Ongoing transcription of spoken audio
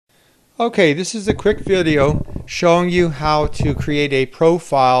Okay, this is a quick video showing you how to create a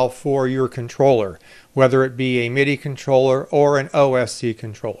profile for your controller, whether it be a Midi controller or an OSC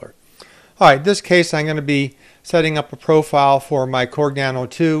controller. Alright, in this case I'm going to be setting up a profile for my Korg Nano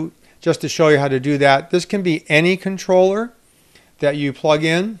 2 just to show you how to do that. This can be any controller that you plug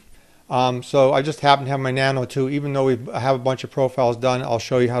in. So I just happen to have my Nano 2. Even though we have a bunch of profiles done, I'll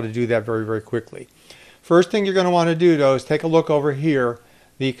show you how to do that very quickly. First thing you're going to want to do though is take a look over here.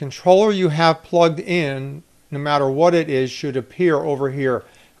 The controller you have plugged in, no matter what it is, should appear over here.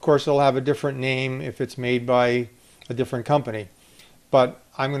 Of course, it'll have a different name if it's made by a different company. But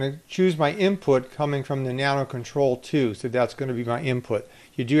I'm going to choose my input coming from the Nano Control 2, so that's going to be my input.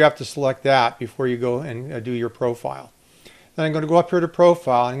 You do have to select that before you go and do your profile. Then I'm going to go up here to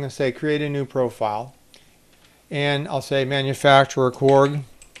Profile. I'm going to say Create a New Profile. And I'll say Manufacturer Korg.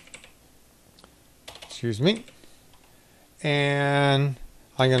 Excuse me. And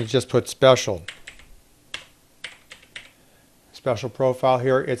I'm going to just put Special. Special profile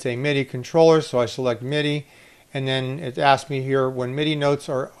here. It's a Midi controller, so I select Midi. And then it asks me here, when Midi notes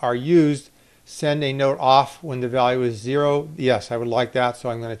are used, send a note off when the value is 0. Yes, I would like that, so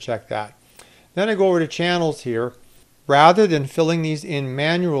I'm going to check that. Then I go over to Channels here. Rather than filling these in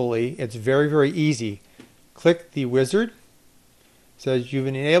manually, it's very easy. Click the wizard. It says you've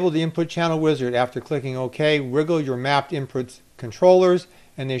enabled the input channel wizard. After clicking OK, wiggle your mapped input controllers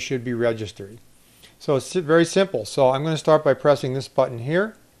and they should be registered. So it's very simple. So I'm going to start by pressing this button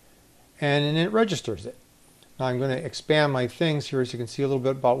here and then it registers it. Now I'm going to expand my things here so you can see a little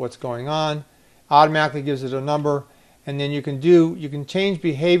bit about what's going on. Automatically gives it a number, and then you can change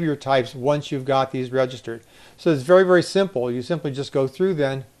behavior types once you've got these registered. So it's very simple. You simply just go through,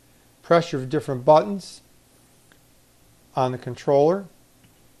 then press your different buttons on the controller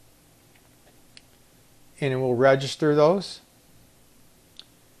and it will register those.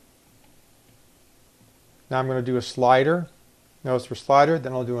 Now I'm going to do a slider. Notice for slider,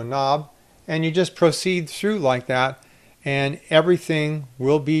 then I'll do a knob. And you just proceed through like that and everything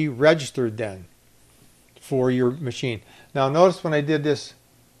will be registered then for your machine. Now notice when I did this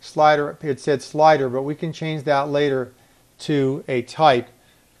slider, it said slider, but we can change that later to a type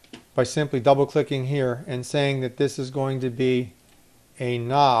by simply double clicking here and saying that this is going to be a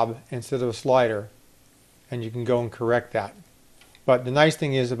knob instead of a slider, and you can go and correct that. But the nice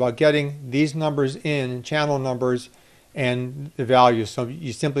thing is about getting these numbers in, channel numbers and the values. So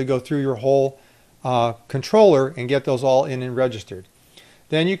you simply go through your whole controller and get those all in and registered.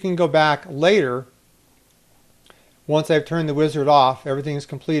 Then you can go back later, once I've turned the wizard off, everything is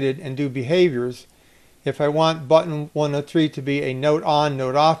completed, and do behaviors. If I want button 103 to be a note on,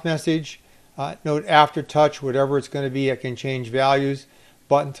 note off message, note after touch, whatever it's going to be, I can change values.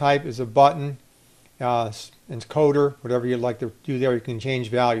 Button type is a button, encoder, whatever you'd like to do there, you can change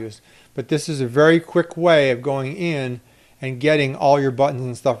values. But this is a very quick way of going in and getting all your buttons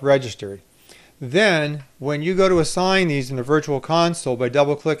and stuff registered. Then when you go to assign these in the virtual console by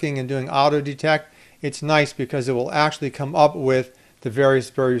double clicking and doing auto detect, it's nice because it will actually come up with the various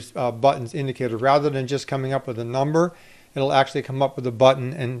buttons indicated. Rather than just coming up with a number, it'll actually come up with a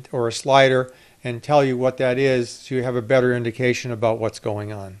button or a slider and tell you what that is, so you have a better indication about what's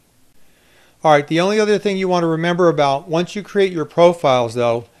going on. Alright, the only other thing you want to remember about, once you create your profiles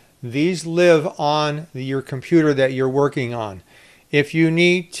though, these live on your computer that you're working on. If you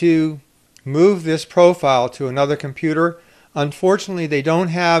need to move this profile to another computer, unfortunately they don't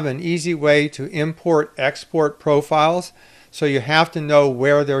have an easy way to import-export profiles, so you have to know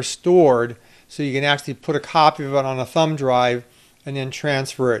where they're stored so you can actually put a copy of it on a thumb drive and then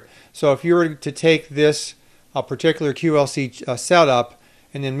transfer it. So if you were to take this particular QLC setup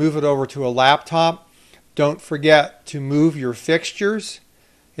and then move it over to a laptop, don't forget to move your fixtures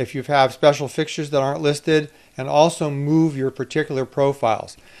if you have special fixtures that aren't listed, and also move your particular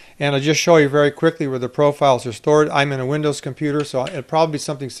profiles. And I'll just show you very quickly where the profiles are stored. I'm in a Windows computer, so it'll probably be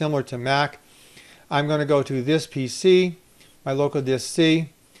something similar to Mac. I'm going to go to this PC, my local disk C.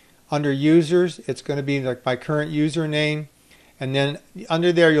 Under users, it's going to be like my current username, and then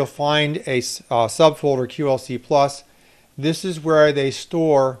under there you'll find a subfolder QLC+. This is where they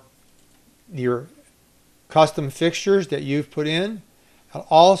store your custom fixtures that you've put in, and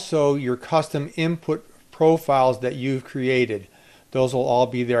also your custom input profiles that you've created. Those will all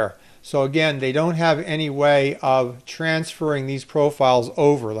be there. So again, they don't have any way of transferring these profiles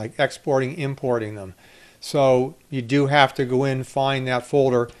over, like exporting, importing them. So you do have to go in, find that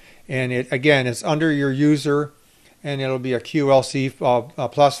folder, and again, it's under your user, and it'll be a QLC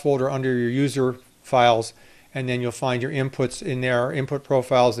plus folder under your user files, and then you'll find your inputs in there, input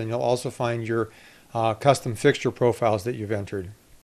profiles, and you'll also find your custom fixture profiles that you've entered.